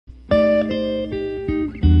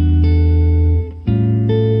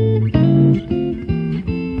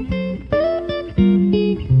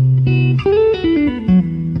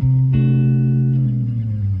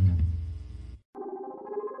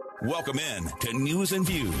to News and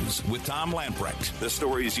Views with Tom Lamprecht. The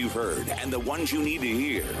stories you've heard and the ones you need to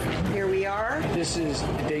hear. Here we are. This is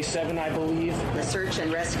day 7, I believe. The search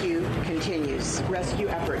and rescue continues. Rescue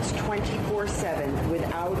efforts 24/7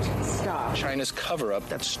 without stop. China's cover-up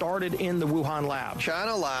that started in the Wuhan lab.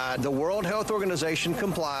 China lied, the World Health Organization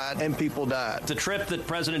complied, and people died. The trip that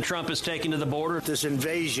President Trump is taking to the border. This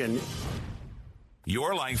invasion.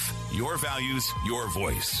 Your life, your values, your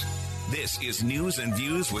voice. This is News and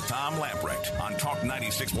Views with Tom Lamprecht on Talk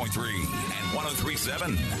 96.3 and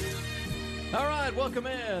 103.7. All right, welcome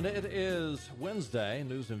in. It is Wednesday,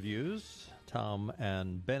 News and Views. Tom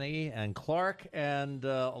and Benny and Clark, and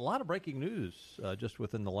a lot of breaking news just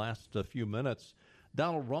within the last few minutes.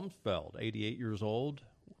 Donald Rumsfeld, 88 years old,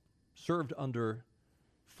 served under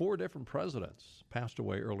 4 different presidents, passed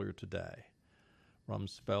away earlier today.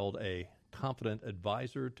 Rumsfeld, a confident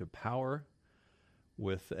advisor to power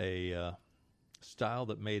with a style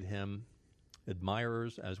that made him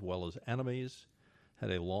admirers as well as enemies, had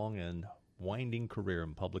a long and winding career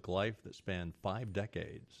in public life that spanned 5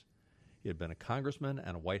 decades. He had been a congressman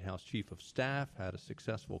and a White House chief of staff, had a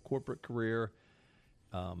successful corporate career,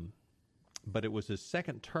 but it was his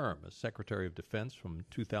second term as Secretary of Defense from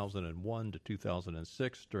 2001 to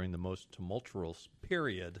 2006 during the most tumultuous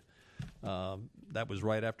period. That was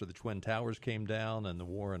right after the Twin Towers came down and the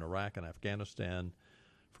war in Iraq and Afghanistan,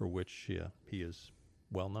 for which he is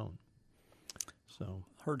well known. So,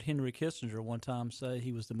 heard Henry Kissinger one time say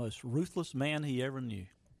he was the most ruthless man he ever knew.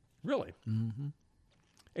 Really? Mm-hmm.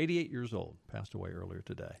 88 years old, passed away earlier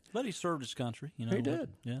today. But he served his country. You know, he did.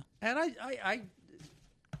 Yeah. And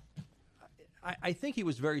I think he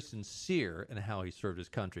was very sincere in how he served his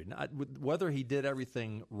country. Whether he did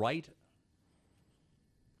everything right,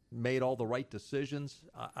 made all the right decisions,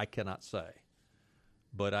 I cannot say.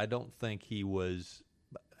 But I don't think he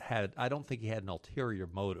had an ulterior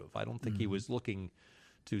motive. I don't think he was looking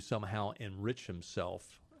to somehow enrich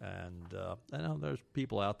himself. And I know there's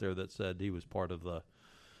people out there that said he was part of the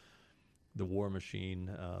war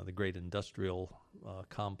machine, the great industrial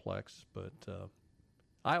complex, but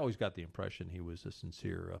I always got the impression he was a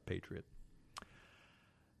sincere patriot.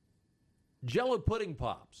 Jello pudding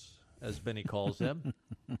pops, as Benny calls him.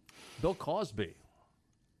 Bill Cosby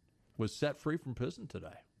was set free from prison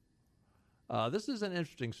today. This is an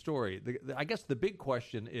interesting story. I guess the big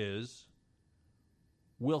question is,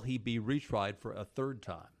 will he be retried for a third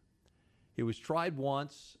time? He was tried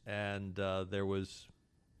once, and there was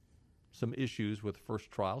some issues with the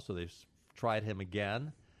first trial, so they tried him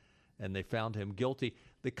again, and they found him guilty.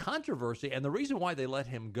 The controversy, and the reason why they let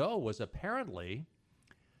him go was apparently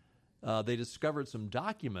they discovered some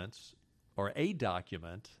documents, or a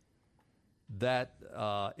document, that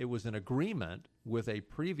it was an agreement with a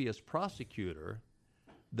previous prosecutor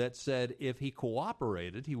that said if he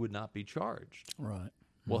cooperated, he would not be charged. Right.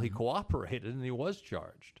 Well, he cooperated, and he was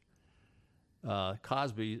charged.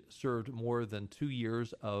 Cosby served more than 2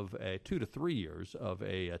 to 3 years of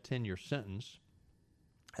a 10-year sentence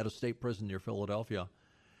at a state prison near Philadelphia.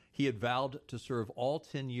 He had vowed to serve all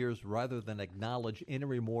 10 years rather than acknowledge any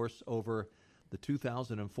remorse over the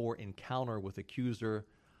 2004 encounter with accuser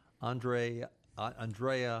Andrea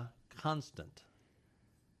Constant.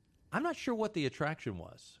 I'm not sure what the attraction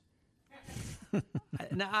was.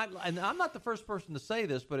 Now, I'm not the first person to say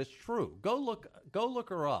this, but it's true. Go look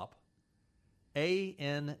her up.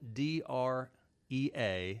 Andrea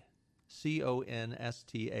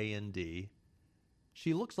Constand.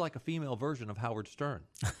 She looks like a female version of Howard Stern.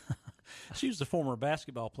 She was a former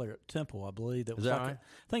basketball player at Temple, I believe. Is that right?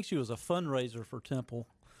 I think she was a fundraiser for Temple.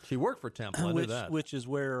 She worked for Temple. I knew that. Which is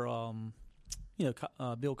where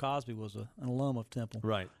Bill Cosby was an alum of Temple.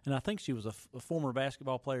 Right. And I think she was a former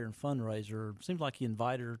basketball player and fundraiser. Seems like he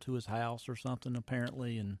invited her to his house or something,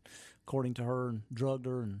 apparently, and according to her, and drugged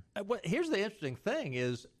her. And here's the interesting thing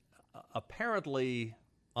is, apparently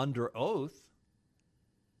under oath,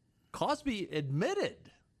 Cosby admitted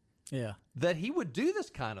that he would do this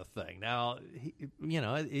kind of thing. Now,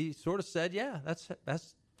 he sort of said, "Yeah,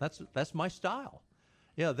 that's my style."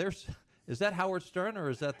 Yeah, is that Howard Stern or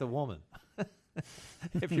is that the woman?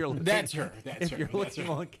 If you're looking, that's her. You're looking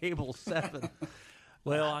on Cable 7.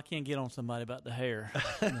 Well, I can't get on somebody about the hair.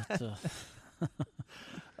 But,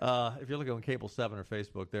 if you're looking on Cable 7 or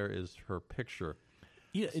Facebook, there is her picture.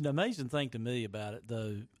 Yeah, an amazing thing to me about it,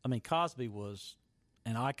 though, I mean, Cosby was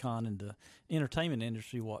an icon in the entertainment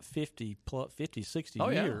industry, 50, 60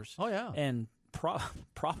 years. Oh, yeah. And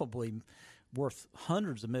probably worth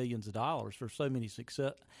hundreds of millions of dollars for so many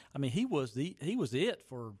success. I mean, he was it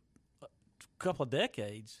for a couple of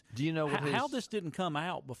decades. Do you know how this didn't come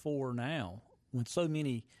out before now when so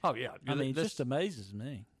many? Oh, yeah. I mean, it just amazes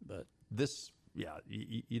me. But this,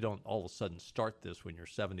 you don't all of a sudden start this when you're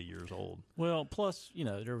 70 years old. Well, plus,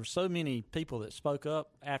 there were so many people that spoke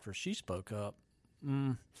up after she spoke up.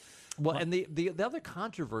 Well, and the other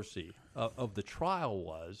controversy of the trial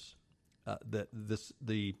was that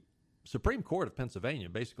the Supreme Court of Pennsylvania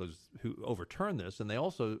basically is who overturned this, and they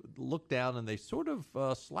also looked down and they sort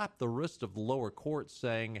of slapped the wrist of the lower court,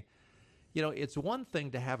 saying, it's one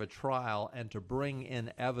thing to have a trial and to bring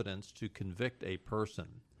in evidence to convict a person.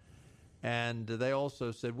 And they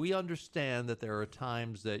also said, we understand that there are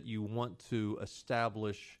times that you want to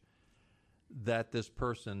establish that this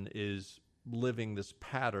person is living this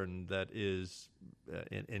pattern that is,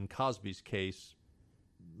 in Cosby's case,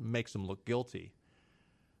 makes him look guilty.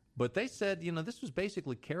 But they said, this was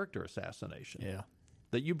basically character assassination. Yeah.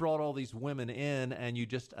 That you brought all these women in and you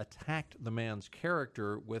just attacked the man's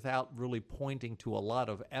character without really pointing to a lot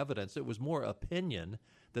of evidence. It was more opinion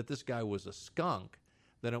that this guy was a skunk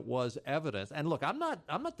than it was evidence. And look, I'm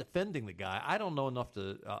not defending the guy. I don't know enough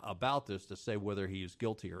about this to say whether he is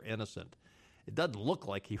guilty or innocent. It doesn't look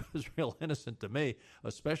like he was real innocent to me,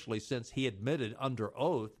 especially since he admitted under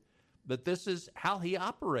oath that this is how he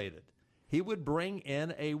operated. He would bring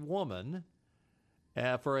in a woman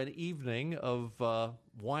for an evening of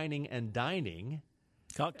whining and dining.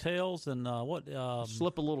 Cocktails and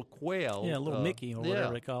slip a little quail. Yeah, a little Mickey or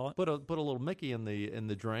whatever they call it. Put a little Mickey in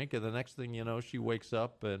the drink, and the next thing you know, she wakes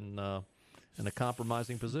up in a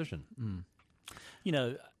compromising position.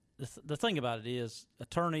 The thing about it is,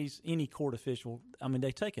 attorneys, any court official,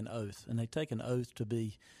 they take an oath, and they take an oath to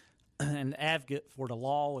be an advocate for the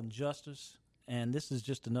law and justice. And this is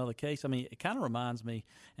just another case. It kind of reminds me,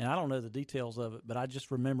 and I don't know the details of it, but I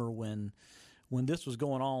just remember when this was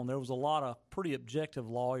going on, there was a lot of pretty objective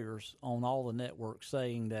lawyers on all the networks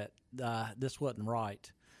saying that this wasn't right.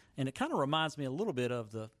 And it kind of reminds me a little bit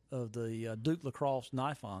of the Duke Lacrosse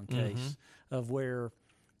Nifong case, of where,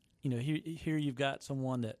 here you've got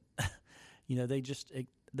someone that,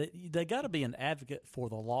 they got to be an advocate for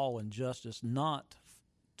the law and justice, not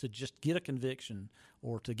to just get a conviction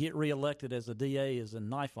or to get reelected as a DA, as in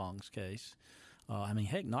Nifong's case.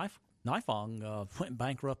 Heck, Nifong went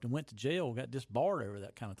bankrupt and went to jail, got disbarred over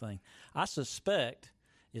that kind of thing. I suspect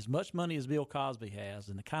as much money as Bill Cosby has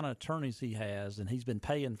and the kind of attorneys he has, and he's been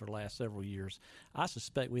paying for the last several years, I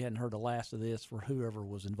suspect we hadn't heard the last of this for whoever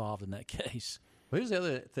was involved in that case. Well, here's the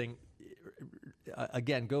other thing.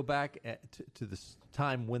 Again, go back to this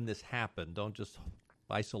time when this happened. Don't just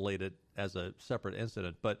isolate it as a separate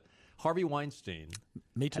incident. But Harvey Weinstein.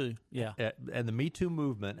 Me Too, yeah. And the Me Too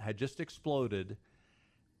movement had just exploded.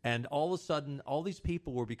 And all of a sudden, all these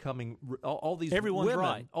people were becoming all these Everyone's women,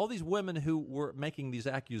 right. all these women who were making these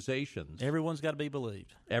accusations. Everyone's got to be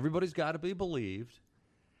believed. Everybody's got to be believed.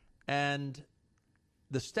 And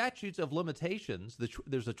the statutes of limitations,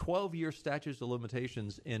 there's a 12-year statutes of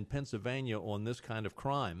limitations in Pennsylvania on this kind of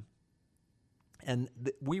crime. And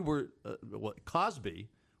Cosby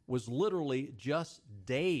was literally just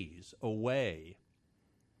days away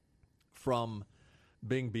from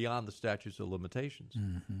being beyond the statutes of limitations.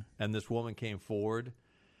 Mm-hmm. And this woman came forward,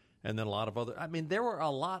 and then a lot of other... there were a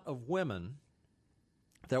lot of women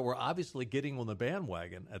that were obviously getting on the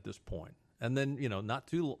bandwagon at this point. And then, not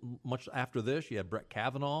too much after this, you had Brett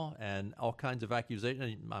Kavanaugh and all kinds of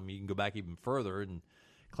accusations. You can go back even further, and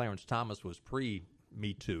Clarence Thomas was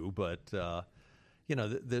pre-Me Too, but...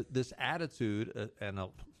 this attitude and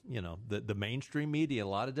the mainstream media, a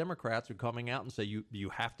lot of Democrats are coming out and say you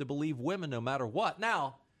have to believe women no matter what.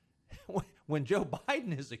 Now, when Joe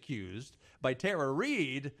Biden is accused by Tara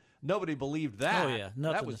Reid, nobody believed that. Oh yeah,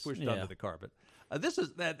 that was pushed under the carpet. This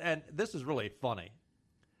is really funny.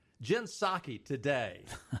 Jen Psaki today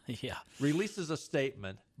releases a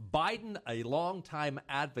statement. Biden, a longtime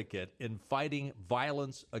advocate in fighting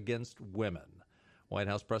violence against women. White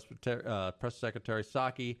House Press Secretary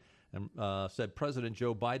Psaki said President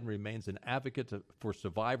Joe Biden remains an advocate for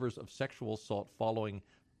survivors of sexual assault following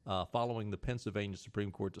the Pennsylvania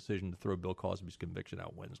Supreme Court decision to throw Bill Cosby's conviction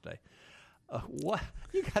out Wednesday. What?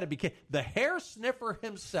 You got to be kidding. The hair sniffer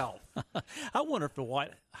himself. I wonder if the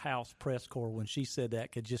White House press corps, when she said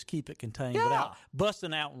that, could just keep it contained without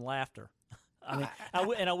busting out in laughter.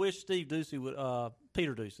 I wish Steve Doocy would,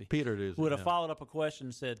 Peter Doocy would have followed up a question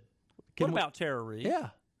and said, "What about Tara Reid?" Yeah.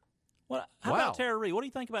 How about Tara Reid? What do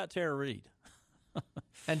you think about Tara Reid?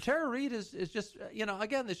 And Tara Reid is just,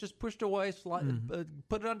 again, it's just pushed away,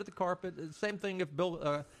 put it under the carpet. Same thing if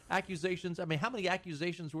Bill accusations. How many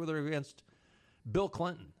accusations were there against Bill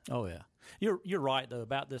Clinton? Oh yeah, you're right though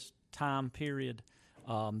about this time period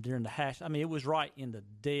during the it was right in the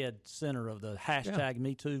dead center of the hashtag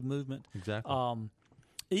Me Too movement. Exactly.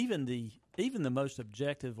 Even the even the most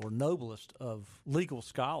objective or noblest of legal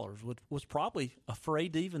scholars was probably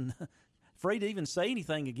afraid to even say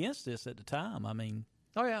anything against this at the time. I mean,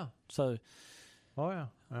 oh yeah, so, yeah.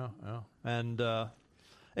 And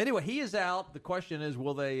anyway, he is out. The question is,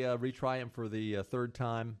 will they retry him for the third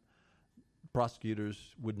time? Prosecutors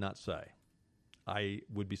would not say. I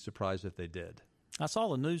would be surprised if they did. I saw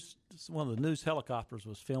the news. One of the news helicopters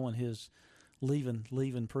was filming his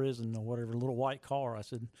leaving prison or whatever, little white car. I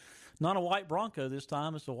said, not a white Bronco this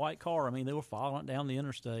time. It's a white car. I mean, they were following it down the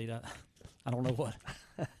interstate. I don't know what.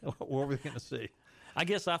 What were we going to see? I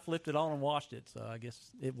guess I flipped it on and watched it, so I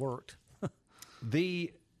guess it worked.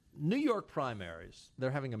 The New York primaries,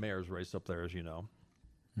 they're having a mayor's race up there, as you know.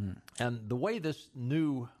 And the way this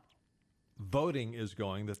new voting is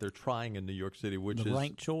going that they're trying in New York City, which is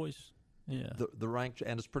ranked choice. Yeah. The rank,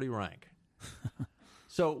 and it's pretty rank.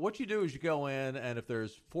 So what you do is you go in, and if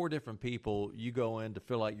there's 4 different people, you go in to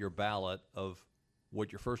fill out your ballot of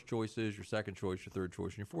what your first choice is, your second choice, your third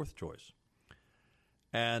choice, and your fourth choice.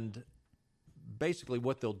 And basically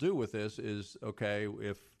what they'll do with this is, okay,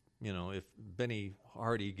 if Benny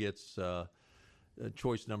Hardy gets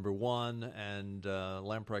choice number 1, and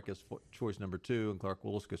Lamprecht gets choice number 2, and Clark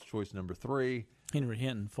Willis gets choice number 3. Henry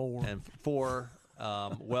Hinton 4. And 4.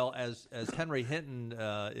 Well, as Henry Hinton,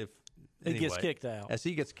 He gets kicked out. As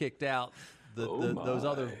he gets kicked out, those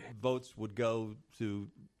other votes would go to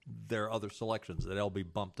their other selections. They'll be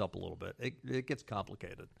bumped up a little bit. It gets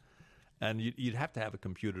complicated. And you'd have to have a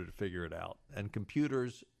computer to figure it out. And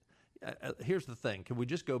computers, here's the thing. Can we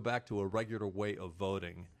just go back to a regular way of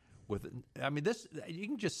voting? This you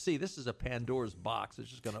can just see this is a Pandora's box.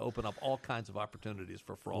 It's just going to open up all kinds of opportunities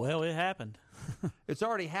for fraud. Well, it happened. It's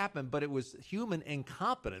already happened, but it was human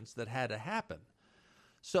incompetence that had to happen.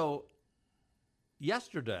 So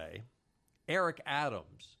yesterday, Eric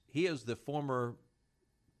Adams, he is the former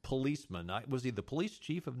policeman. Was he the police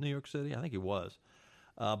chief of New York City? I think he was.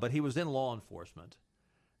 But he was in law enforcement.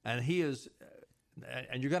 And he is,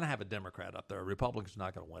 and you're going to have a Democrat up there. A Republican's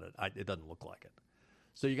not going to win it. It doesn't look like it.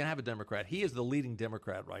 So you're going to have a Democrat. He is the leading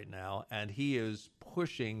Democrat right now, and he is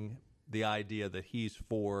pushing the idea that he's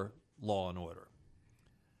for law and order,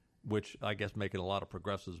 which I guess making a lot of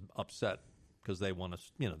progressives upset because they want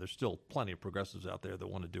to, there's still plenty of progressives out there that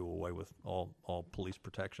want to do away with all police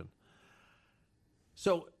protection.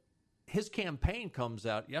 So his campaign comes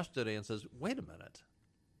out yesterday and says, wait a minute,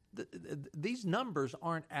 these numbers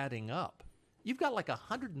aren't adding up. You've got like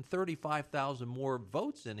 135,000 more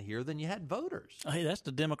votes in here than you had voters. Hey, that's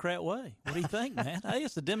the Democrat way. What do you think, man? Hey,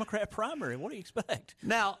 it's the Democrat primary. What do you expect?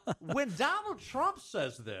 Now, when Donald Trump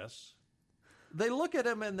says this, they look at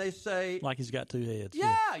him and they say... Like he's got 2 heads.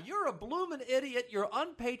 Yeah, you're a bloomin' idiot. You're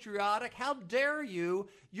unpatriotic. How dare you?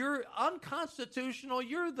 You're unconstitutional.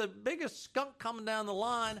 You're the biggest skunk coming down the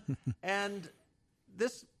line. And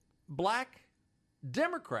this black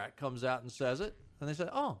Democrat comes out and says it, and they say,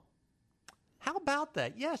 oh, how about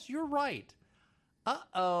that? Yes, you're right.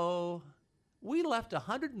 Uh-oh. We left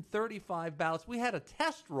 135 ballots. We had a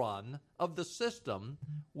test run of the system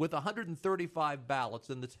with 135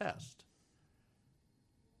 ballots in the test.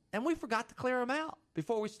 And we forgot to clear them out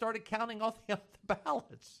before we started counting all the other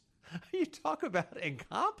ballots. You talk about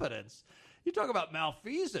incompetence. You talk about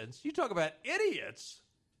malfeasance. You talk about idiots.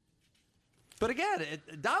 But again,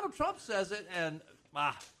 Donald Trump says it, and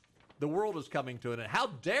the world is coming to an end. How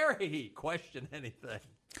dare he question anything?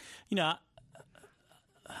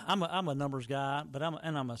 I'm a numbers guy, but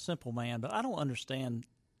I'm a simple man. But I don't understand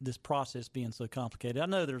this process being so complicated. I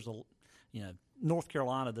know there's North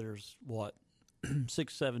Carolina. There's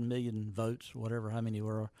 6-7 million votes, whatever, how many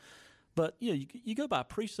were. But you go by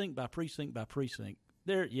precinct by precinct by precinct.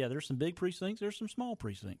 There's some big precincts. There's some small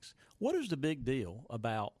precincts. What is the big deal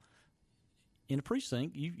about? In a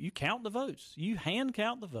precinct, you count the votes. You hand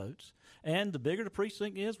count the votes, and the bigger the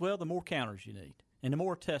precinct is, well, the more counters you need and the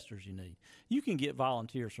more testers you need. You can get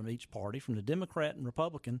volunteers from each party, from the Democrat and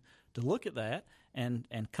Republican, to look at that and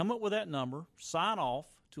come up with that number, sign off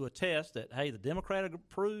to a test that, hey, the Democrat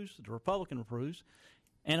approves, the Republican approves,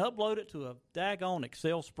 and upload it to a daggone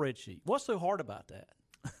Excel spreadsheet. What's so hard about that?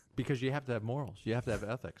 Because you have to have morals. You have to have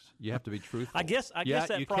ethics. You have to be truthful. I guess that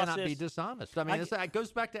you process, cannot be dishonest. I mean, it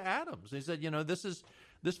goes back to Adams. He said,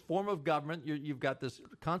 this form of government, you've got this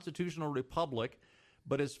constitutional republic,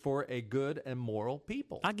 but it's for a good and moral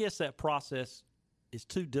people. I guess that process is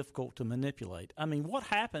too difficult to manipulate. I mean, what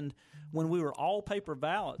happened when we were all paper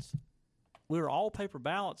ballots? We were all paper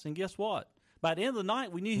ballots, and guess what? By the end of the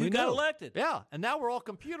night, we knew who got elected. Yeah, and now we're all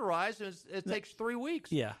computerized, and it takes 3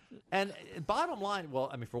 weeks. Yeah. And bottom line,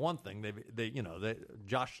 well, I mean, for one thing,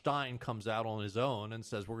 Josh Stein comes out on his own and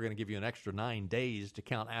says we're going to give you an extra 9 days to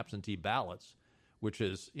count absentee ballots, which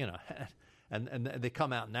is, and they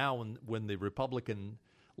come out now when the Republican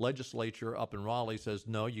legislature up in Raleigh says,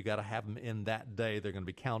 no, you got to have them in that day. They're going to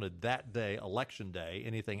be counted that day, election day.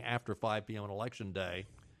 Anything after 5 p.m. on election day,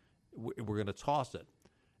 we're going to toss it.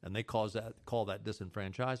 And they call that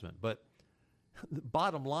disenfranchisement. But the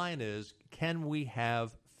bottom line is, can we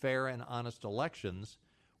have fair and honest elections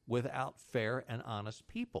without fair and honest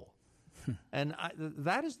people? And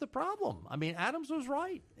that is the problem. I mean, Adams was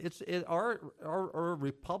right. Our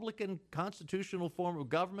Republican constitutional form of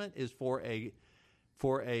government is for a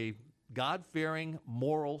God-fearing,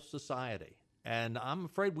 moral society. And I'm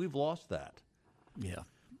afraid we've lost that. Yeah.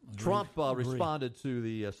 Trump responded to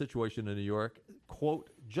the situation in New York, quote,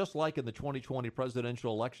 just like in the 2020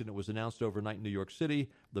 presidential election, it was announced overnight in New York City,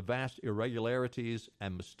 the vast irregularities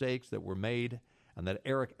and mistakes that were made, and that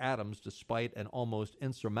Eric Adams, despite an almost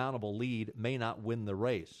insurmountable lead, may not win the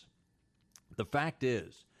race. The fact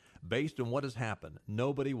is, based on what has happened,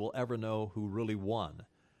 nobody will ever know who really won.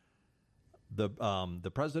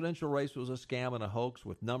 The presidential race was a scam and a hoax,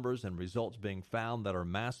 with numbers and results being found that are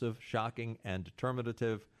massive, shocking, and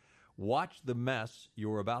determinative. Watch the mess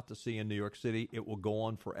you're about to see in New York City. It will go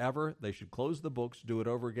on forever. They should close the books, do it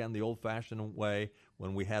over again the old-fashioned way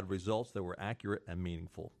when we had results that were accurate and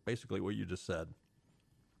meaningful. Basically what you just said.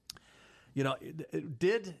 Now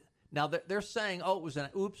they're saying, oh, it was an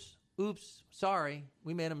oops, sorry,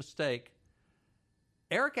 we made a mistake.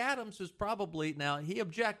 Eric Adams was probably, now he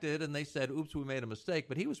objected and they said, oops, we made a mistake,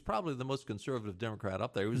 but he was probably the most conservative Democrat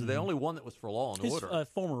up there. He was the only one that was for law and order. He's a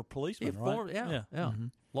former policeman, right? Yeah. Mm-hmm.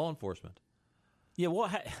 Law enforcement. Yeah,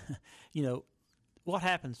 what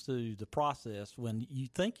happens to the process when you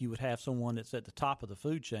think you would have someone that's at the top of the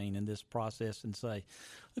food chain in this process and say,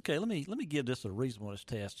 okay, let me give this a reasonableness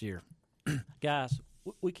test here. Guys,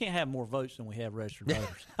 we can't have more votes than we have registered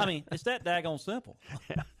voters. I mean, it's that daggone simple.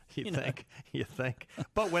 Yeah. You think.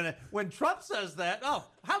 But when Trump says that, oh,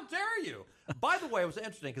 how dare you? By the way, it was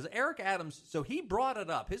interesting because Eric Adams, so he brought it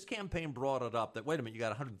up. His campaign brought it up that, wait a minute, you got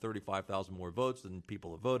 135,000 more votes than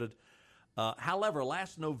people have voted. However,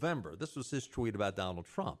 last November, this was his tweet about Donald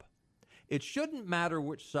Trump. It shouldn't matter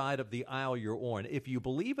which side of the aisle you're on. If you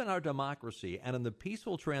believe in our democracy and in the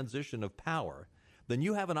peaceful transition of power, then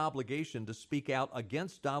you have an obligation to speak out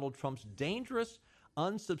against Donald Trump's dangerous,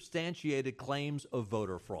 unsubstantiated claims of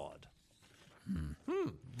voter fraud.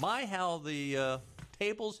 My, how the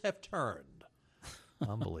tables have turned.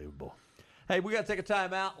 Unbelievable. Hey, we got to take a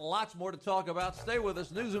time out. Lots more to talk about. Stay with us.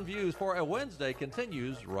 News and Views for a Wednesday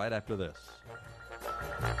continues right after this.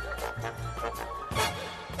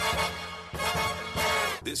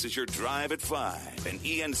 This is your Drive at 5 and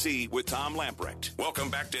ENC with Tom Lamprecht. Welcome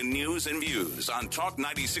back to News and Views on Talk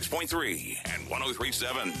 96.3 and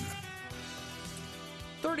 103.7.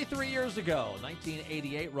 33 years ago,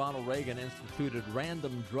 1988, Ronald Reagan instituted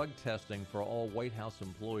random drug testing for all White House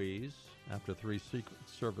employees after 3 Secret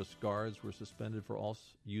Service guards were suspended for all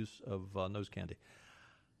use of nose candy.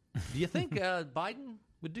 Do you think Biden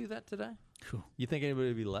would do that today? Cool. You think anybody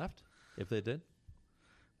would be left if they did?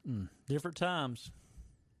 Different times.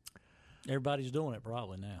 Everybody's doing it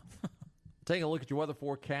probably now. Taking a look at your weather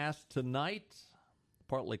forecast tonight,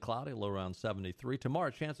 partly cloudy, low around 73.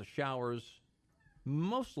 Tomorrow, chance of showers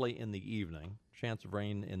mostly in the evening. Chance of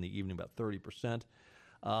rain in the evening, about 30%.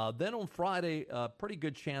 Then on Friday, pretty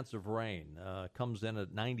good chance of rain. Comes in at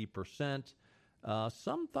 90%.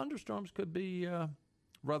 Some thunderstorms could be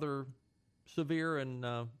rather severe,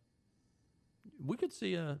 and we could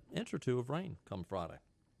see an inch or two of rain come Friday.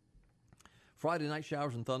 Friday night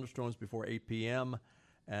showers and thunderstorms before 8 p.m.,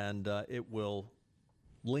 and it will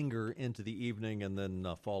linger into the evening and then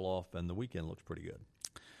fall off, and the weekend looks pretty good.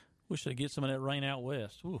 Wish I'd get some of that rain out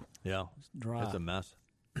west. Ooh, yeah, it's dry. It's a mess.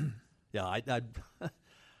 Yeah,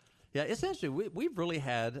 yeah. Essentially, we've really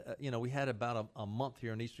had, we had about a month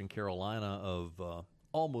here in Eastern Carolina of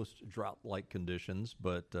almost drought-like conditions,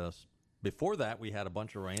 but before that we had a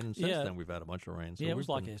bunch of rain, and since then we've had a bunch of rain. So it was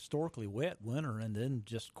like a historically wet winter, and then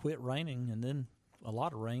just quit raining, and then a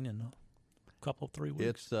lot of rain in a couple of 3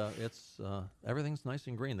 weeks. It's everything's nice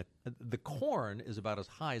and green. The corn is about as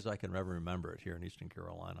high as I can ever remember it here in Eastern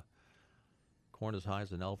Carolina. Corn as high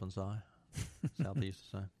as an elephant's eye,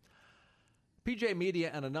 southeast side. PJ Media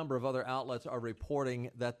and a number of other outlets are reporting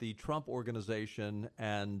that the Trump Organization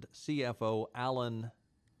and CFO Alan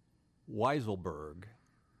Weisselberg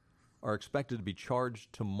are expected to be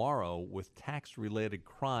charged tomorrow with tax-related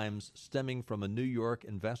crimes stemming from a New York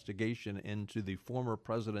investigation into the former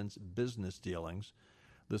president's business dealings.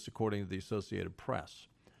 This according to the Associated Press.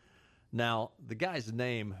 Now, the guy's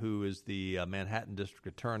name, who is the Manhattan District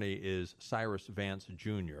Attorney, is Cyrus Vance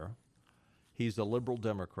Jr. He's a liberal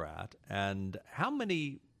Democrat. And how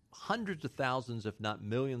many hundreds of thousands, if not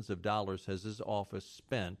millions of dollars, has his office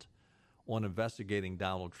spent on investigating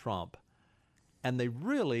Donald Trump? And they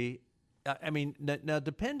really, I mean, now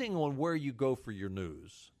depending on where you go for your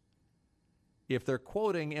news, if they're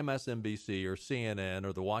quoting MSNBC or CNN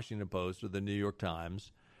or the Washington Post or the New York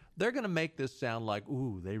Times, they're going to make this sound like,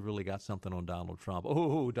 ooh, they really got something on Donald Trump.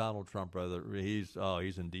 Oh, Donald Trump, brother, he's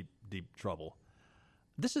in deep trouble.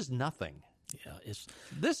 This is nothing. Yeah,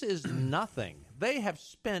 this is nothing. They have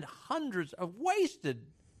spent wasted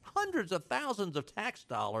hundreds of thousands of tax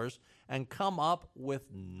dollars and come up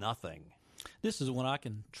with nothing. This is when I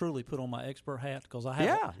can truly put on my expert hat because I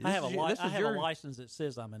have a license that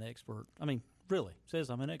says I'm an expert. I mean, really says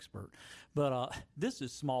I'm an expert. But this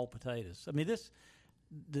is small potatoes. I mean,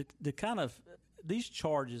 the kind of these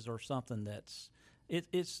charges are something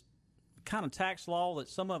it's kind of tax law that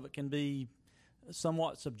some of it can be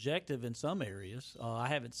somewhat subjective in some areas. I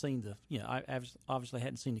haven't seen I obviously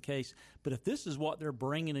hadn't seen the case. But if this is what they're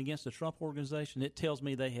bringing against the Trump organization, it tells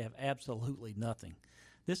me they have absolutely nothing.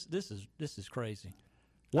 This is crazy.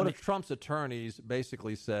 One of Trump's attorneys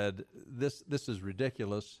basically said this is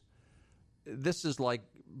ridiculous. This is like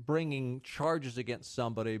bringing charges against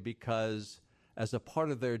somebody because as a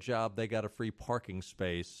part of their job they got a free parking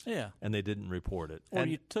space and they didn't report it. Or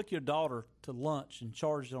you took your daughter to lunch and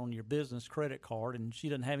charged it on your business credit card and she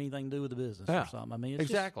doesn't have anything to do with the business or something. I mean, it's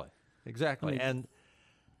exactly. And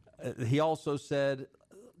he also said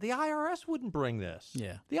the IRS wouldn't bring this.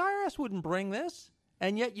 Yeah. The IRS wouldn't bring this.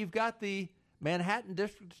 And yet you've got the Manhattan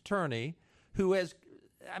District Attorney who has,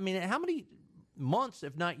 I mean, how many months,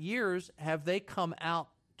 if not years, have they come out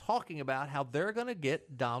talking about how they're going to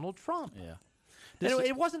get Donald Trump? Yeah.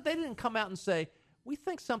 It wasn't, they didn't come out and say, we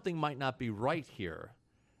think something might not be right here,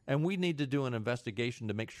 and we need to do an investigation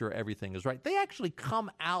to make sure everything is right. They actually come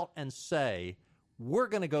out and say, we're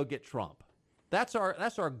going to go get Trump. That's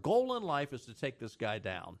our goal in life is to take this guy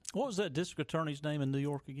down. What was that district attorney's name in New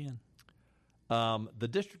York again? The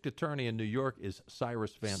district attorney in New York is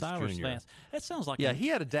Cyrus Vance Jr. Vance. That sounds like he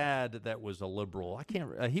had a dad that was a liberal. I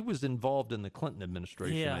can't. He was involved in the Clinton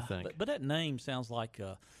administration. I think. But that name sounds like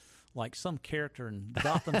some character in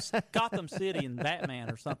Gotham City in Batman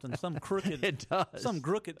or something. Some crooked. It does. Some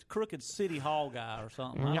crooked city hall guy or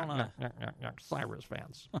something. I don't know. Cyrus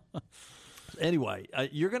Vance. Anyway,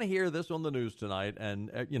 you're going to hear this on the news tonight, and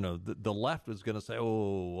the left is going to say,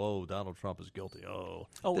 "Oh, Donald Trump is guilty." Oh,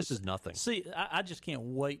 this is nothing. See, I just can't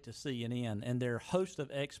wait to CNN and their host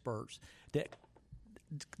of experts that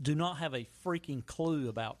do not have a freaking clue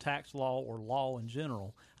about tax law or law in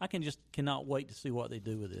general. I cannot wait to see what they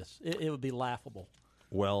do with this. It would be laughable.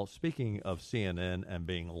 Well, speaking of CNN and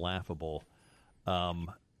being laughable,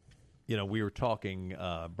 we were talking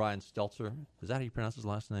Brian Stelter. Is that how you pronounce his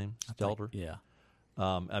last name? Stelter? Yeah.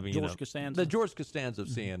 George Costanza? The George Costanza of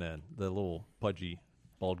CNN, the little pudgy,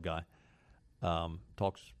 bald guy,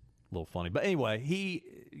 talks a little funny. But anyway,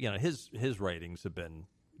 his ratings have been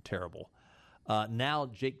terrible. Now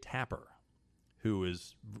Jake Tapper, who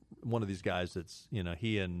is one of these guys that's,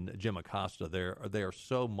 he and Jim Acosta, they are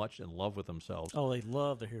so much in love with themselves. Oh, they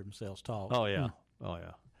love to hear themselves talk. Oh, yeah. Oh,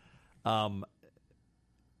 yeah.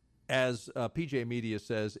 As PJ Media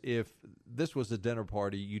says, if this was a dinner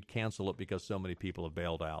party, you'd cancel it because so many people have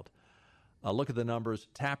bailed out. Look at the numbers.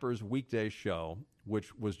 Tapper's weekday show,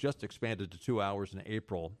 which was just expanded to 2 hours in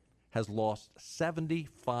April, has lost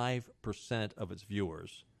 75% of its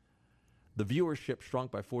viewers. The viewership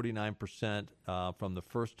shrunk by 49% from the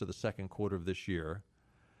first to the second quarter of this year.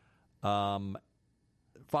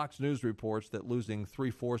 Fox News reports that losing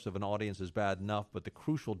 3/4 of an audience is bad enough, but the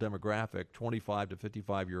crucial demographic, 25 to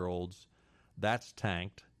 55-year-olds, that's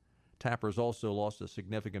tanked. Tapper's also lost a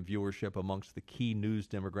significant viewership amongst the key news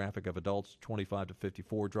demographic of adults 25 to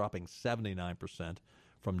 54, dropping 79%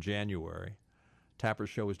 from January. Tapper's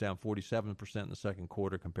show is down 47% in the second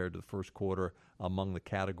quarter compared to the first quarter among the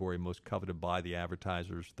category most coveted by the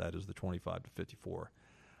advertisers, that is the 25 to 54.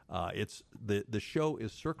 It's the show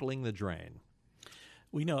is circling the drain.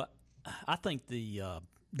 Well, I think the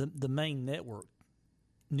main network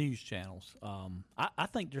news channels, I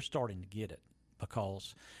think they're starting to get it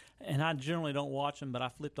because, and I generally don't watch them, but I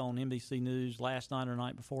flipped on NBC News last night or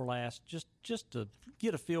night before last just to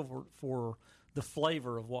get a feel for the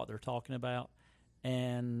flavor of what they're talking about,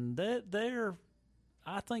 and they're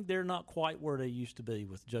I think they're not quite where they used to be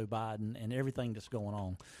with Joe Biden and everything that's going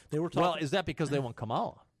on. They were talking, Well, is that because they want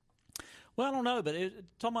Kamala? Well, I don't know, but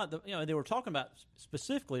talking about they were talking about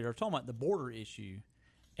specifically. They're talking about the border issue,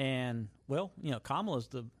 and Kamala's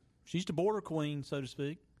she's the border queen, so to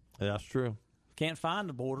speak. Yeah, that's true. Can't find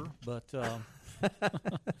the border, but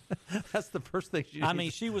that's the first thing she. I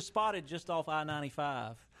mean, she was spotted just off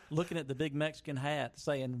I-95, looking at the big Mexican hat,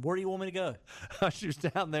 saying, "Where do you want me to go?" She was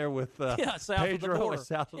down there with south Pedro of the border.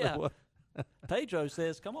 south of the border. Pedro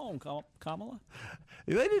says, "Come on, Kamala."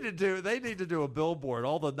 They need to do a billboard.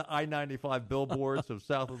 All the I-95 billboards of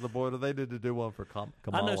south of the border. They need to do one for Kamala.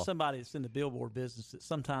 I know somebody that's in the billboard business that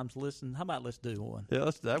sometimes listen. How about let's do one? Yeah,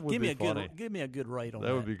 that would be funny. Give me a good rate on that.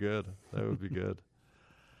 That would be good. That would be good.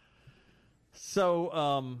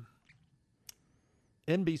 So,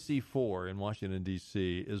 NBC4 in Washington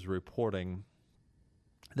D.C. is reporting.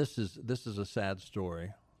 This is a sad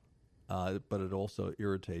story, but it also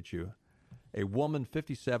irritates you. A woman,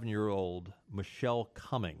 57-year-old Michelle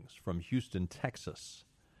Cummings from Houston, Texas.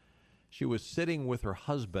 She was sitting with her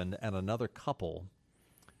husband and another couple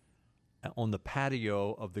on the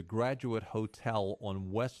patio of the Graduate Hotel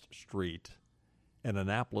on West Street in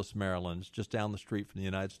Annapolis, Maryland, just down the street from the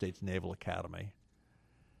United States Naval Academy.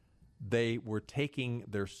 They were taking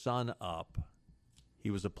their son up.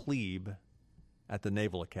 He was a plebe at the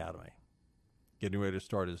Naval Academy, getting ready to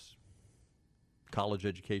start his college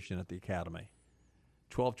education at the academy.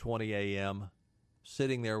 12:20 a.m.,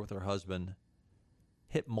 sitting there with her husband,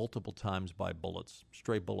 hit multiple times by bullets,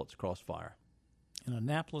 stray bullets, crossfire. In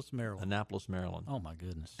Annapolis, Maryland. Annapolis, Maryland. Oh, my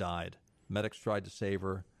goodness. Died. Medics tried to save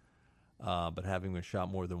her, but having been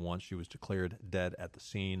shot more than once, she was declared dead at the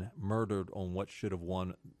scene, murdered on what should have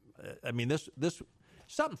won. I mean, this.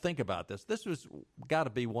 Stop and think about this. This was got to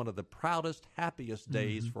be one of the proudest, happiest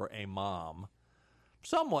days for a mom.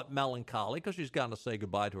 Somewhat melancholy because she's gotten to say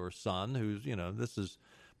goodbye to her son, who's, this is,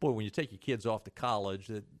 boy, when you take your kids off to college,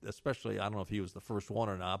 especially, I don't know if he was the first one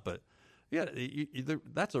or not, but yeah,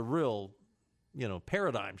 that's a real,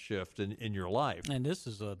 paradigm shift in your life. And this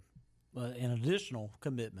is an additional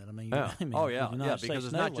commitment. I mean, yeah. United because States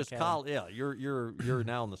it's not Naval just Academy. college. Yeah, you're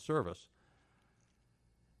now in the service.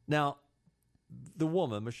 Now, the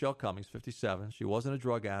woman, Michelle Cummings, 57, she wasn't a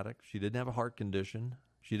drug addict. She didn't have a heart condition.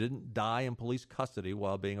 She didn't die in police custody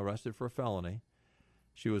while being arrested for a felony.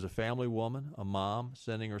 She was a family woman, a mom,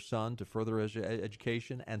 sending her son to further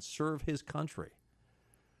education and serve his country.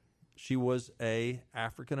 She was a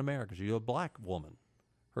African-American. She was a black woman.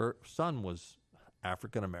 Her son was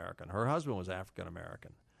African-American. Her husband was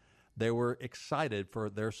African-American. They were excited for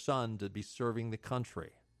their son to be serving the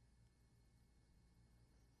country.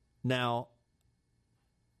 Now,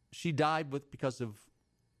 she died because of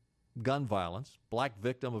gun violence, black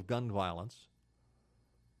victim of gun violence.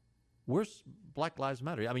 Where's Black Lives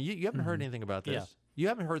Matter? I mean, you haven't heard anything about this. Yeah. You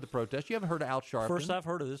haven't heard the protest. You haven't heard of Al Sharpton. First I've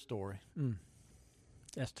heard of this story.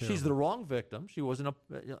 That's terrible. She's the wrong victim. She was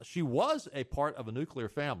a part of a nuclear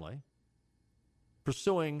family,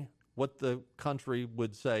 pursuing what the country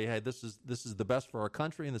would say, hey, this is the best for our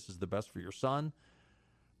country and this is the best for your son.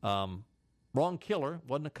 Wrong killer,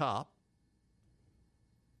 wasn't a cop.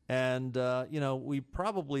 And,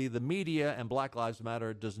 the media and Black Lives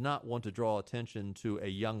Matter does not want to draw attention to a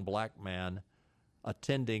young black man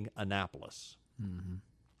attending Annapolis. Mm-hmm.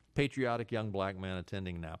 Patriotic young black man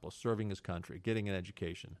attending Annapolis, serving his country, getting an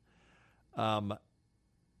education. We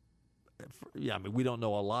don't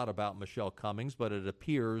know a lot about Michelle Cummings, but it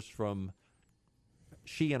appears from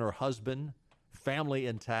she and her husband, family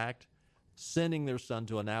intact, sending their son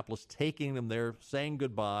to Annapolis, taking them there, saying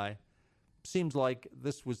goodbye. Seems like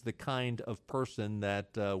this was the kind of person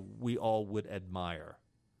that we all would admire.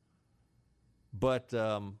 But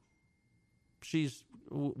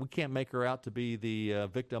we can't make her out to be the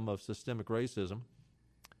victim of systemic racism.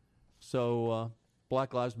 So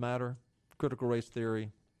Black Lives Matter, critical race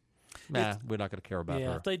theory, we're not going to care about her.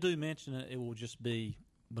 Yeah, if they do mention it, it will just be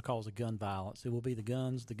because of gun violence. It will be the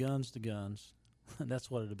guns. That's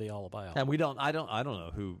what it'll be all about. And I don't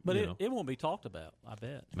know who. But it won't be talked about, I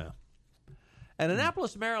bet. Yeah. And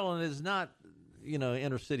Annapolis, Maryland is not,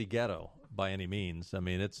 inner city ghetto by any means. I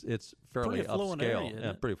mean, it's fairly pretty affluent upscale.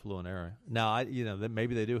 Area, pretty affluent area. Now,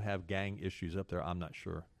 maybe they do have gang issues up there. I'm not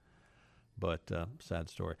sure. But sad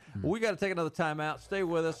story. Well, we got to take another time out. Stay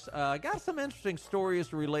with us. Got some interesting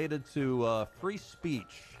stories related to free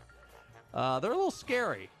speech. They're a little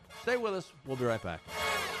scary. Stay with us. We'll be right back.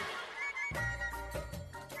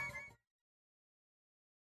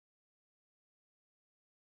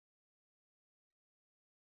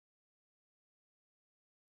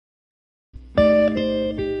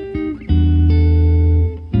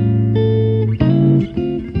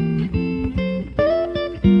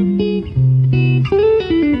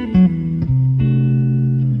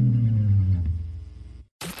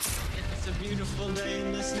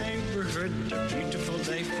 neighborhood. A beautiful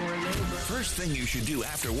day for a neighbor. First thing you should do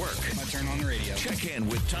after work. I turn on the radio. Check in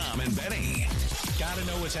with Tom and Benny. Gotta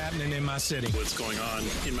know what's happening in my city. What's going on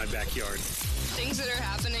in my backyard. Things that are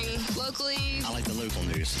happening locally. I like the local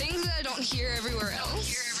news. Things that I don't hear everywhere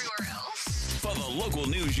else. For the local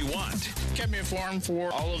news you want. Kept me informed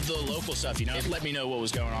for all of the local stuff, It let me know what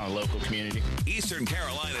was going on in the local community. Eastern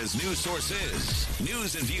Carolina's news source is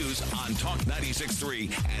News and Views on Talk 96.3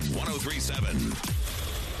 and 103.7.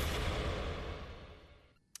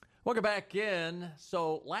 Welcome back in.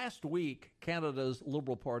 So last week, Canada's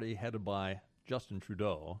Liberal Party, headed by Justin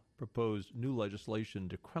Trudeau, proposed new legislation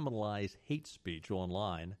to criminalize hate speech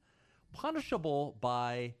online, punishable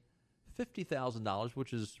by $50,000,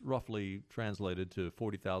 which is roughly translated to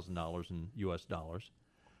 $40,000 in U.S. dollars,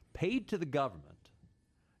 paid to the government.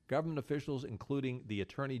 Government officials, including the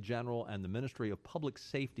Attorney General and the Ministry of Public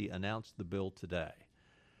Safety, announced the bill today.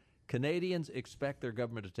 Canadians expect their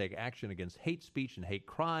government to take action against hate speech and hate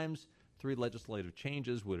crimes. 3 legislative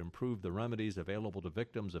changes would improve the remedies available to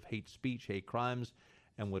victims of hate speech, hate crimes,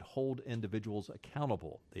 and would hold individuals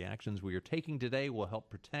accountable. The actions we are taking today will help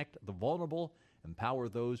protect the vulnerable, empower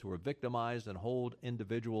those who are victimized, and hold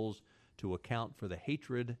individuals to account for the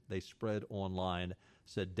hatred they spread online,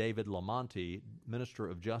 said David Lamonti, Minister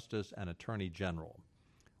of Justice and Attorney General.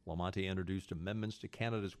 Lamonti introduced amendments to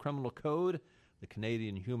Canada's Criminal Code, the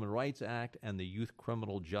Canadian Human Rights Act, and the Youth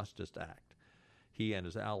Criminal Justice Act. He and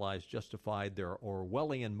his allies justified their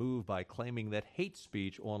Orwellian move by claiming that hate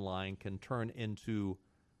speech online can turn into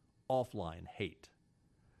offline hate.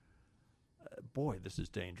 Boy, this is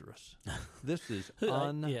dangerous. This is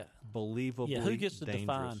unbelievably dangerous. Who gets to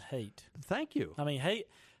define hate? Thank you. I mean, hate.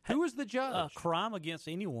 Who is the judge? Crime against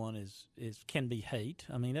anyone can be hate.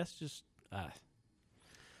 I mean, that's just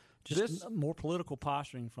more political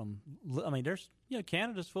posturing from. I mean, there's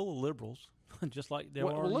Canada's full of liberals, just like there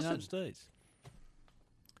are in the United States.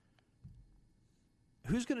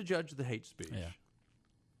 Who's going to judge the hate speech? Yeah.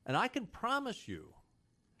 And I can promise you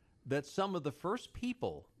that some of the first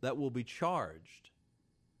people that will be charged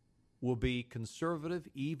will be conservative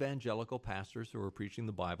evangelical pastors who are preaching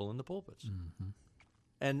the Bible in the pulpits.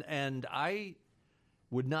 Mm-hmm. And I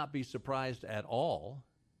would not be surprised at all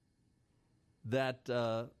that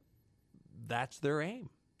that's their aim.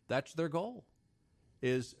 That's their goal,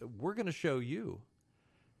 is we're going to show you.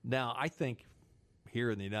 Now, I think here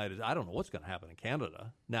in the United, I don't know what's going to happen in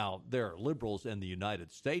Canada. Now, there are liberals in the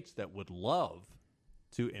United States that would love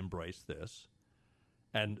to embrace this,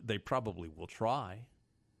 and they probably will try.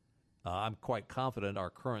 I'm quite confident our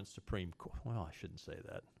current Supreme Court, well, I shouldn't say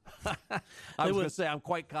that. I was going to say I'm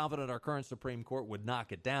quite confident our current Supreme Court would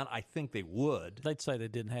knock it down. I think they would. They'd say they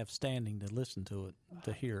didn't have standing to listen to it,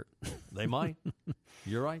 to hear it. They might.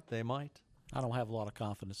 You're right, they might. I don't have a lot of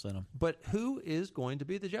confidence in them. But who is going to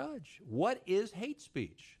be the judge? What is hate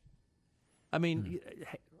speech? I mean,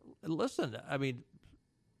 listen, I mean,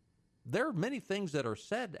 there are many things that are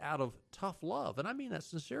said out of tough love, and I mean that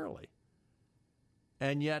sincerely.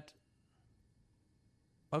 And yet,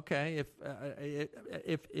 okay,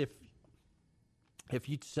 if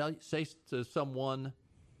you say to someone,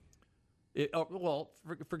 for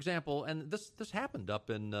example, and this happened up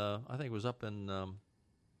in, I think it was up in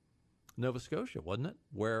Nova Scotia, wasn't it?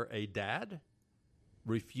 Where a dad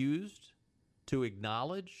refused to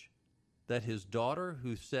acknowledge that his daughter,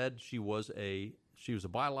 who said she was a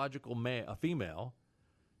biological a female,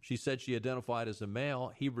 she said she identified as a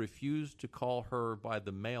male. He refused to call her by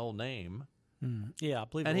the male name. Yeah, I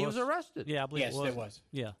believe and it was. he was arrested. Yeah, I believe it was. Yes, it was.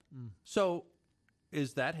 Yeah. So,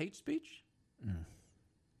 is that hate speech?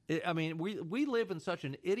 I mean, we live in such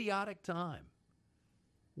an idiotic time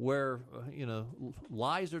where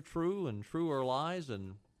lies are true and true are lies,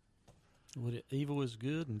 and evil is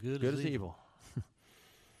good and good is evil.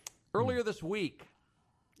 Earlier this week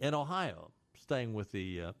in Ohio, staying with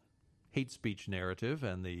the hate speech narrative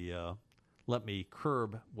and the let me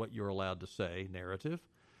curb what you're allowed to say narrative,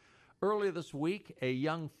 earlier this week, a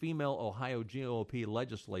young female Ohio GOP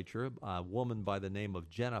legislator, a woman by the name of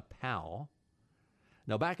Jenna Powell.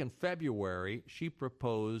 Now, back in February, she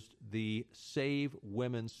proposed the Save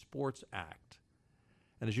Women's Sports Act.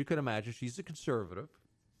 And as you can imagine, she's a conservative.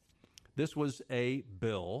 This was a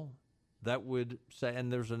bill that would say,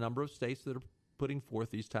 and there's a number of states that are putting forth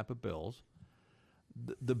these type of bills.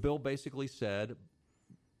 The bill basically said,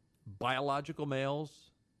 biological males,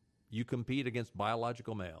 you compete against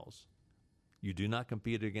biological males. You do not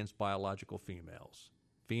compete against biological females.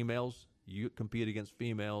 Females, you compete against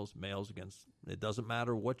females, males against, it doesn't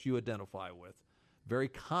matter what you identify with. Very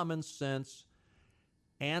common sense,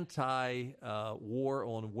 anti-war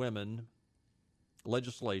on women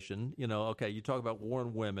legislation. You talk about war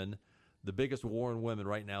on women. The biggest war in women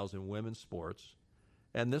right now is in women's sports.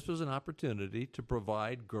 And this was an opportunity to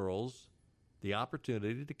provide girls the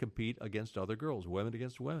opportunity to compete against other girls, women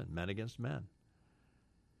against women, men against men.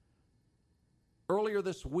 Earlier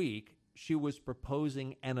this week, she was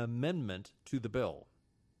proposing an amendment to the bill.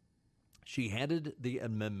 She handed the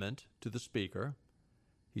amendment to the speaker.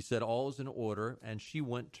 He said all is in order, and she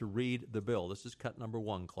went to read the bill. This is cut number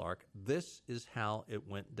 1, Clark. This is how it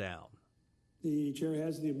went down. The chair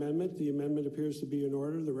has the amendment. The amendment appears to be in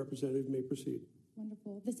order. The representative may proceed.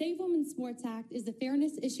 Wonderful. The Save Women's Sports Act is a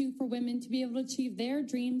fairness issue for women to be able to achieve their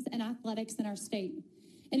dreams in athletics in our state.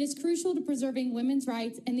 And is crucial to preserving women's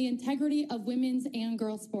rights and the integrity of women's and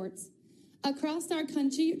girls' sports. Across our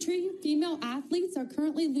country, female athletes are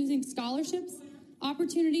currently losing scholarships,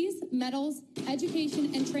 opportunities, medals,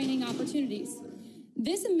 education, and training opportunities.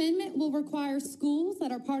 This amendment will require schools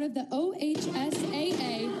that are part of the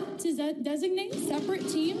OHSAA to designate separate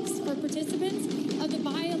teams for participants of the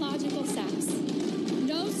biological sex.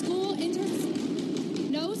 No school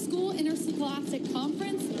interscholastic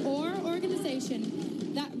conference or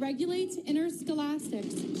organization that regulates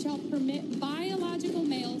interscholastics shall permit biological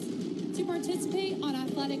males to participate on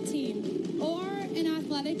athletic team or an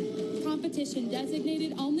athletic competition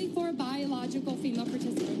designated only for biological female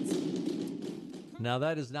participants. Now,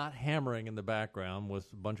 that is not hammering in the background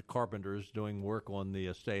with a bunch of carpenters doing work on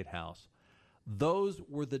the State House. Those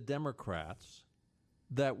were the Democrats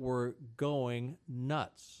that were going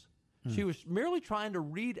nuts. She was merely trying to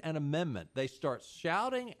read an amendment. They start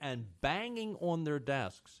shouting and banging on their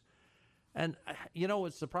desks. And, you know,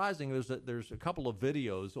 what's surprising is that there's a couple of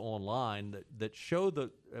videos online that show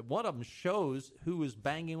one of them shows who is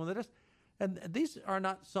banging on the desk. And these are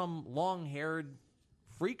not some long-haired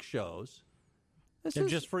freak shows. They're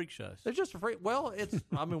just freak shows. They're just freak. Well,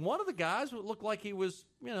 I mean, one of the guys looked like he was,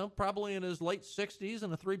 probably in his late 60s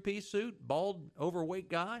in a three-piece suit, bald, overweight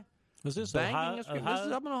guy. Was this banging Ohio? This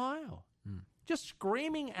is up in Ohio. Just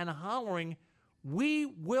screaming and hollering, "We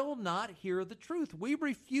will not hear the truth. We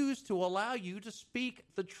refuse to allow you to speak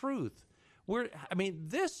the truth."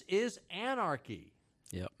 This is anarchy.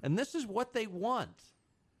 Yep. And this is what they want.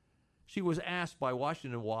 She was asked by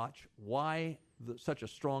Washington Watch why such a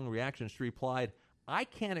strong reaction. She replied, "I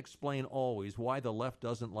can't explain always why the left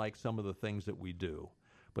doesn't like some of the things that we do.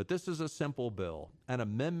 But this is a simple bill, an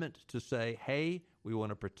amendment to say, hey, we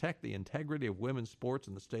want to protect the integrity of women's sports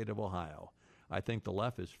in the state of Ohio. I think the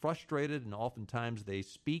left is frustrated, and oftentimes they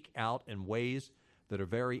speak out in ways that are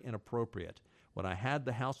very inappropriate. When I had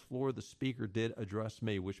the House floor, the speaker did address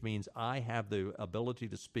me, which means I have the ability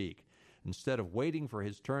to speak. Instead of waiting for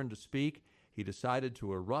his turn to speak, he decided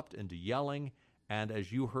to erupt into yelling, and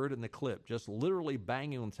as you heard in the clip, just literally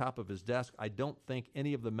banging on top of his desk. I don't think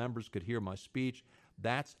any of the members could hear my speech.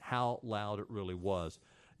 That's how loud it really was."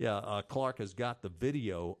 Yeah, Clark has got the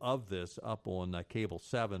video of this up on Cable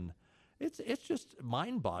 7. It's just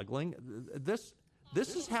mind-boggling. This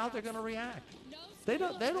is how they're going to react. They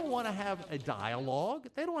don't want to have a dialogue.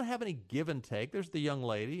 They don't want to have any give and take. There's the young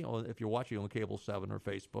lady. If you're watching on Cable 7 or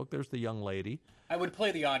Facebook, there's the young lady. I would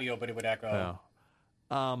play the audio, but it would echo.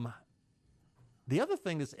 Yeah. The other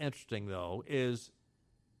thing that's interesting, though, is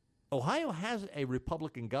Ohio has a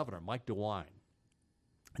Republican governor, Mike DeWine.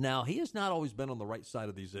 Now, he has not always been on the right side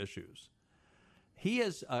of these issues. He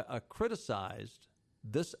has criticized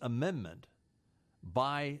this amendment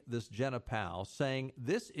by this Jenna Powell, saying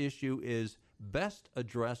this issue is best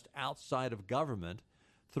addressed outside of government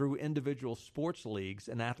through individual sports leagues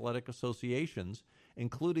and athletic associations,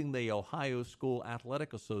 including the Ohio School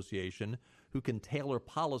Athletic Association, who can tailor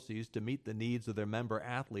policies to meet the needs of their member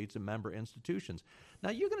athletes and member institutions.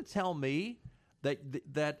 Now, you're going to tell me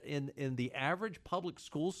that in the average public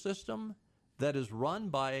school system that is run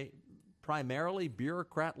by primarily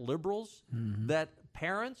bureaucrat liberals, that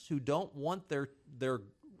parents who don't want their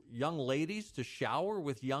young ladies to shower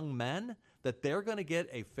with young men, that they're going to get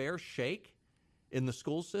a fair shake in the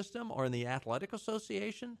school system or in the athletic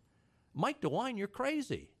association? Mike DeWine, you're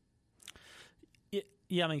crazy.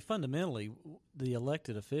 Yeah, I mean, fundamentally, the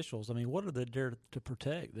elected officials, I mean, what are they there to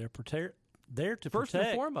protect? They're there to First protect,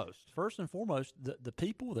 and foremost, the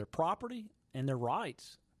people, their property, and their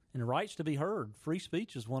rights, and the rights to be heard. Free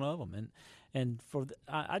speech is one of them. And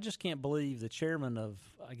I just can't believe the chairman of,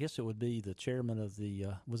 I guess it would be the chairman of the,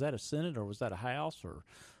 was that a Senate or was that a House or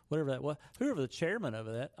whatever that was? Whoever the chairman of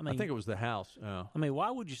that. I think it was the House. I mean,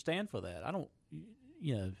 why would you stand for that? I don't.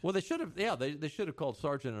 Well, they should have. Yeah, they should have called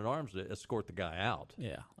Sergeant at Arms to escort the guy out.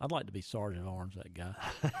 Yeah, I'd like to be Sergeant at Arms, that guy.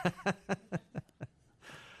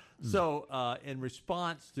 So, in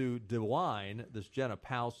response to DeWine, this Jenna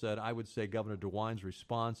Powell said, I would say Governor DeWine's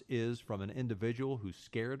response is from an individual who's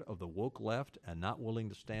scared of the woke left and not willing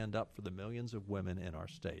to stand up for the millions of women in our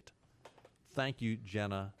state. Thank you,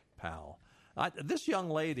 Jenna Powell. This young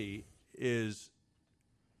lady is,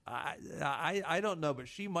 I don't know, but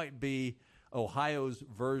she might be Ohio's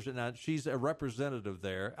version. Now, she's a representative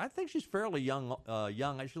there. I think she's fairly young.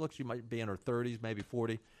 She might be in her 30s, maybe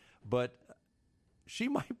 40, but she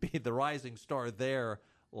might be the rising star there,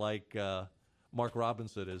 like Mark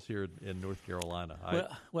Robinson is here in North Carolina.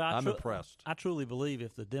 I'm impressed. I truly believe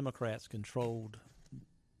if the Democrats controlled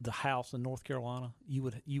the House in North Carolina, you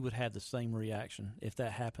would have the same reaction if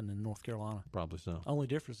that happened in North Carolina. Probably so. Only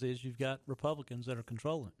difference is you've got Republicans that are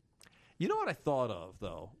controlling it. You know what I thought of,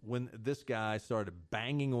 though, when this guy started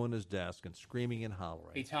banging on his desk and screaming and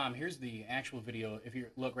hollering? Hey, Tom, here's the actual video. If you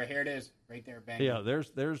look, right here it is, right there, banging. Yeah,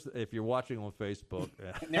 there's. If you're watching on Facebook.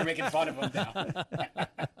 They're making fun of him now.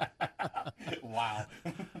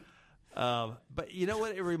 Wow. But you know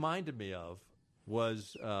what it reminded me of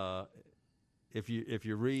was if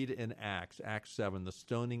you read in Acts 7, the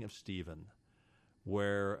stoning of Stephen,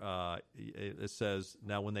 where it says,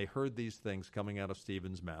 now when they heard these things coming out of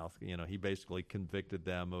Stephen's mouth, he basically convicted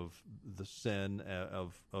them of the sin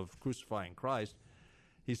of crucifying Christ.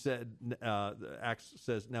 He said, Acts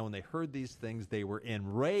says, now when they heard these things, they were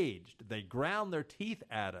enraged. They ground their teeth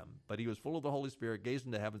at him. But he was full of the Holy Spirit, gazed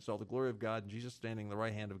into heaven, saw the glory of God, and Jesus standing in the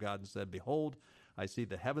right hand of God, and said, behold, I see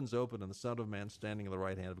the heavens open and the Son of Man standing in the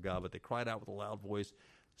right hand of God. But they cried out with a loud voice,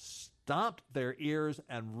 stomped their ears,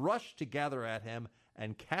 and rushed to gather at him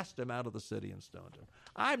and cast him out of the city and stoned him.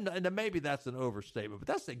 And maybe that's an overstatement, but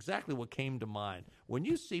that's exactly what came to mind. When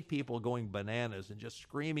you see people going bananas and just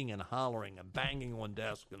screaming and hollering and banging on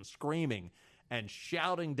desks and screaming and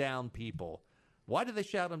shouting down people, why do they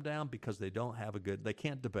shout them down? Because they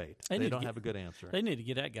can't debate. They don't have a good answer. They need to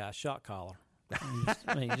get that guy a shot collar.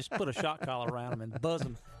 Just put a shot collar around him and buzz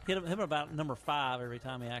him. Hit him about number 5 every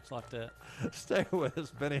time he acts like that. Stay with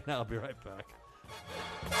us, Benny, and I'll be right back.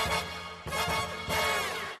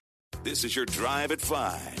 This is your Drive at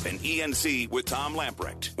 5 and ENC with Tom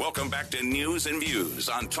Lamprecht. Welcome back to News and Views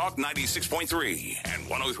on Talk 96.3 and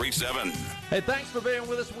 103.7. Hey, thanks for being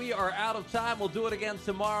with us. We are out of time. We'll do it again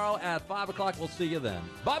tomorrow at 5 o'clock. We'll see you then.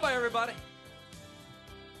 Bye-bye, everybody.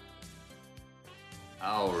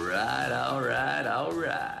 All right.